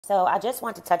So I just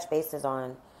want to touch bases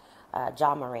on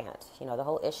Ja Morant. The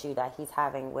whole issue that he's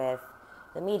having with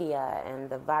the media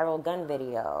and the viral gun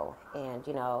video, and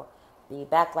the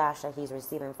backlash that he's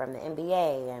receiving from the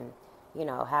NBA, and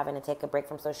having to take a break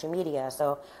from social media.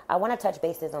 So I want to touch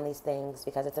bases on these things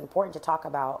because it's important to talk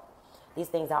about these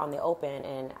things out in the open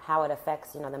and how it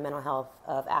affects the mental health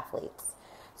of athletes.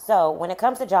 So when it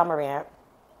comes to Ja Morant,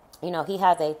 he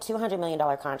has a $200 million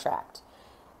contract.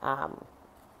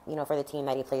 For the team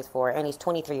that he plays for, and he's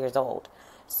 23 years old.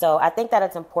 So I think that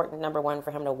it's important, number one, for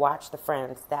him to watch the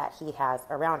friends that he has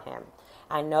around him.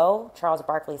 I know Charles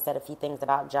Barkley said a few things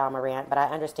about Ja Morant, but I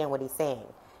understand what he's saying.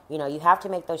 You have to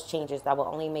make those changes that will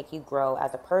only make you grow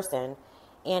as a person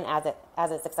and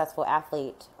as a successful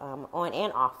athlete on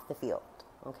and off the field.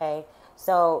 Okay?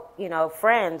 So,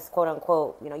 friends, quote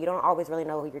unquote, you don't always really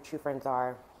know who your true friends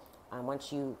are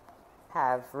once you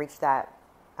have reached that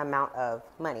amount of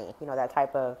money, that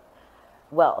type of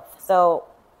wealth. So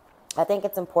I think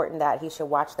it's important that he should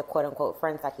watch the quote unquote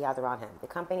friends that he has around him. The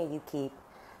company you keep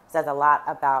says a lot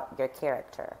about your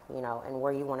character, and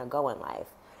where you want to go in life.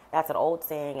 That's an old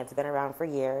saying. It's been around for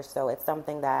years. So it's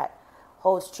something that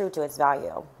holds true to its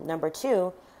value. Number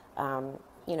two,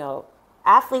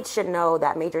 athletes should know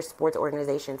that major sports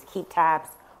organizations keep tabs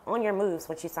on your moves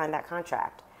once you sign that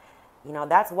contract.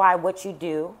 That's why what you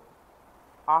do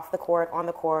off the court, on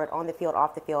the field,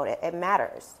 off the field, it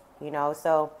matters,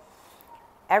 So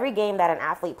every game that an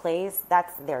athlete plays,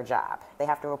 that's their job. They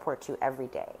have to report to every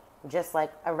day, just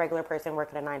like a regular person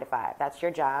working a 9 to 5. That's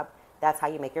your job. That's how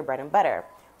you make your bread and butter.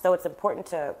 So it's important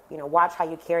to, watch how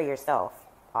you carry yourself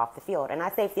off the field. And I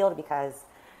say field because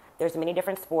there's many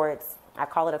different sports. I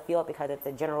call it a field because it's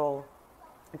a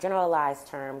generalized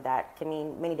term that can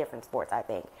mean many different sports, I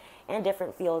think, and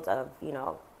different fields of,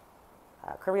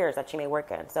 careers that you may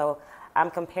work in. So I'm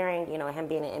comparing, him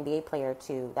being an NBA player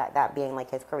to that being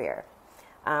like his career.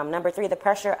 Number three, the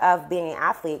pressure of being an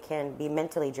athlete can be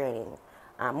mentally draining,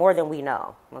 more than we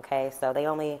know. Okay, so they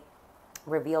only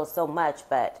reveal so much,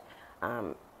 but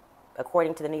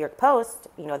according to the New York Post,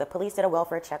 the police did a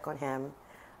welfare check on him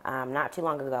not too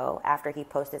long ago after he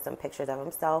posted some pictures of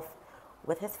himself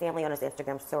with his family on his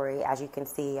Instagram story, as you can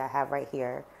see I have right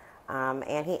here.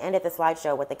 And he ended the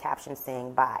slideshow with the caption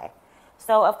saying, "Bye."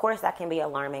 So, of course, that can be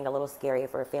alarming, a little scary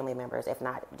for family members, if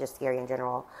not just scary in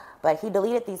general. But he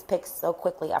deleted these pics so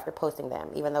quickly after posting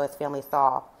them, even though his family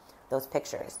saw those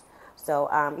pictures. So,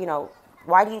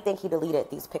 why do you think he deleted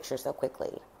these pictures so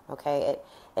quickly? Okay,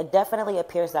 it definitely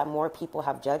appears that more people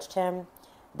have judged him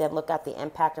than look at the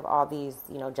impact of all these,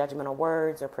 judgmental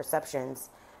words or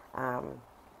perceptions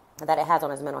that it has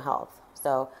on his mental health.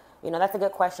 So, that's a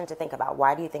good question to think about.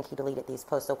 Why do you think he deleted these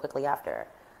posts so quickly after?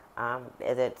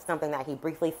 Is it something that he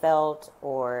briefly felt,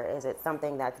 or is it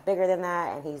something that's bigger than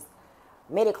that? And he's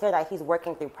made it clear that he's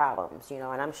working through problems, and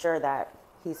I'm sure that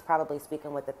he's probably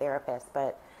speaking with a therapist,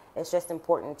 but it's just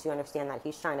important to understand that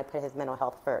he's trying to put his mental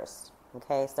health first.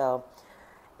 Okay, so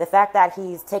the fact that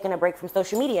he's taken a break from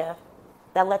social media,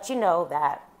 that lets you know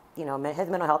that, his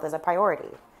mental health is a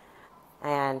priority.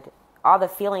 And all the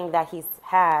feeling that he's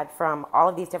had from all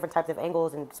of these different types of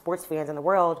angles and sports fans in the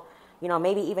world,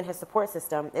 maybe even his support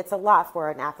system, it's a lot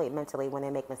for an athlete mentally when they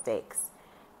make mistakes,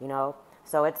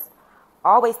 So it's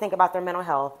always think about their mental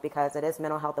health because it is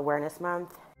Mental Health Awareness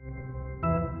Month.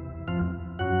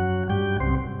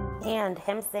 And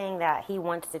him saying that he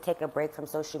wants to take a break from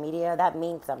social media, that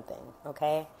means something,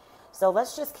 okay? So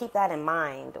let's just keep that in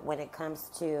mind when it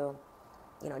comes to,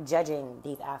 judging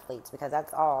these athletes, because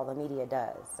that's all the media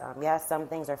does. Yes, some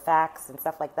things are facts and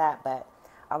stuff like that, but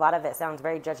a lot of it sounds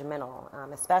very judgmental,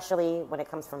 especially when it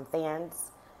comes from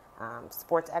fans,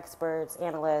 sports experts,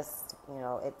 analysts.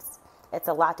 It's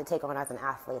a lot to take on as an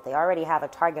athlete. They already have a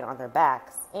target on their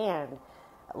backs and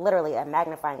literally a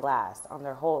magnifying glass on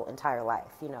their whole entire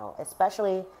life,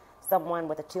 especially someone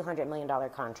with a $200 million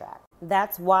contract.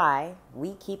 That's why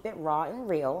we keep it raw and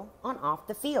real on Off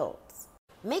the Fields.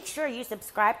 Make sure you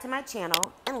subscribe to my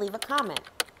channel and leave a comment.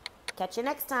 Catch you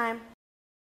next time.